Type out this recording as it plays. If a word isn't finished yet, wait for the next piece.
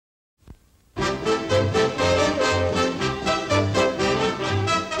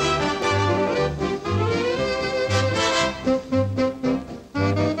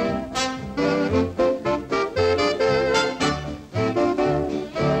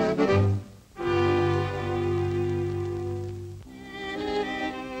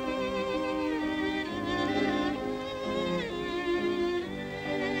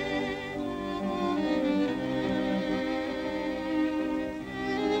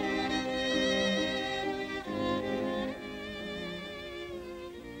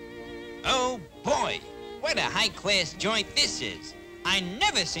what a high-class joint this is. I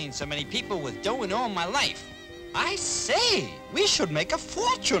never seen so many people with dough in all my life. I say, we should make a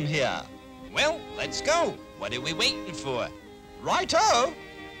fortune here. Well, let's go. What are we waiting for? Righto.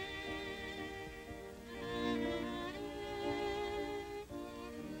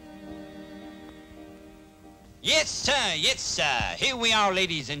 Yes, sir, yes, sir. Here we are,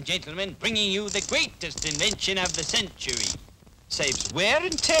 ladies and gentlemen, bringing you the greatest invention of the century. Saves wear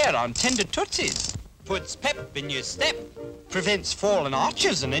and tear on tender tootsies. Puts pep in your step. Prevents fallen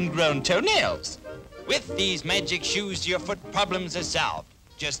arches and ingrown toenails. With these magic shoes, your foot problems are solved.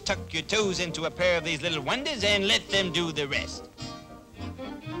 Just tuck your toes into a pair of these little wonders and let them do the rest.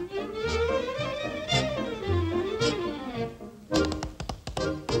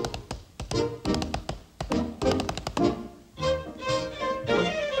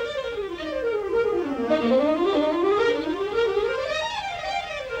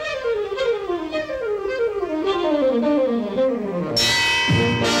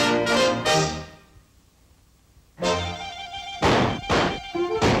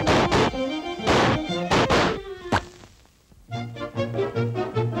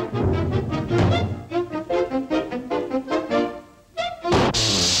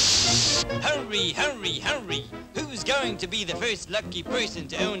 Hurry! Who's going to be the first lucky person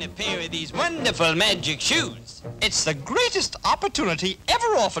to own a pair of these wonderful magic shoes? It's the greatest opportunity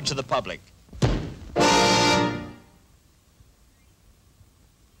ever offered to the public.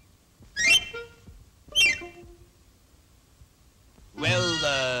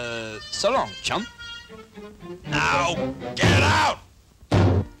 Well, so long, chump. Now, get out!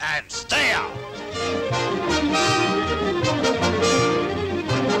 And stay out!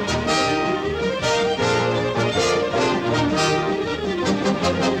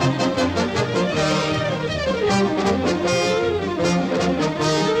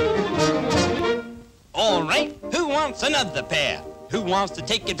 All right, who wants another pair? Who wants to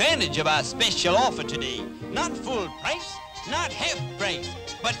take advantage of our special offer today? Not full price, not half price,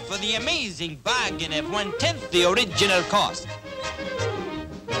 but for the amazing bargain of 1/10 the original cost.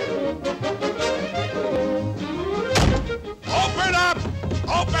 Open up!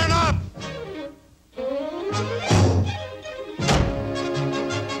 Open up!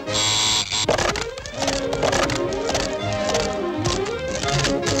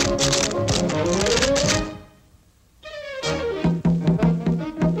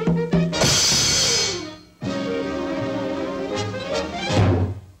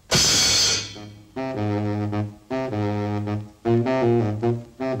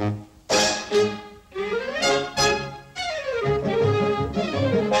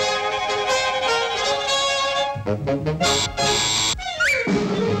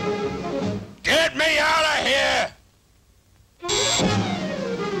 Get me out of here!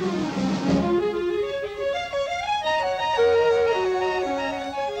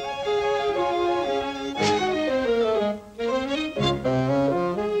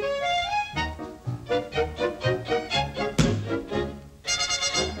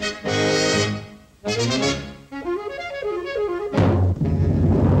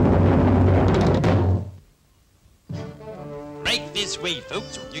 Right this way,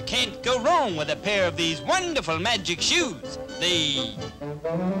 folks. You can't go wrong with a pair of these wonderful magic shoes. The